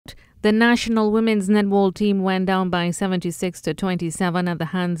The national women's netball team went down by 76-27 at the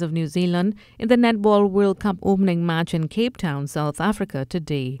hands of New Zealand in the Netball World Cup opening match in Cape Town, South Africa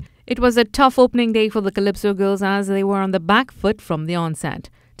today. It was a tough opening day for the Calypso Girls as they were on the back foot from the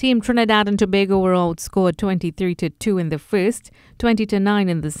onset. Team Trinidad and Tobago were outscored 23-2 in the first, 20-9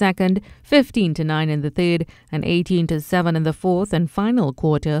 in the second, 15-9 in the third, and 18-7 in the fourth and final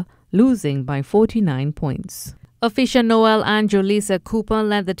quarter, losing by 49 points. Afeisha, Noel and Joelissa Cooper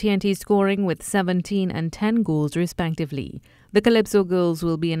led the TNT scoring with 17 and 10 goals respectively. The Calypso Girls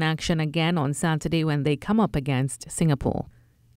will be in action again on Saturday when they come up against Singapore.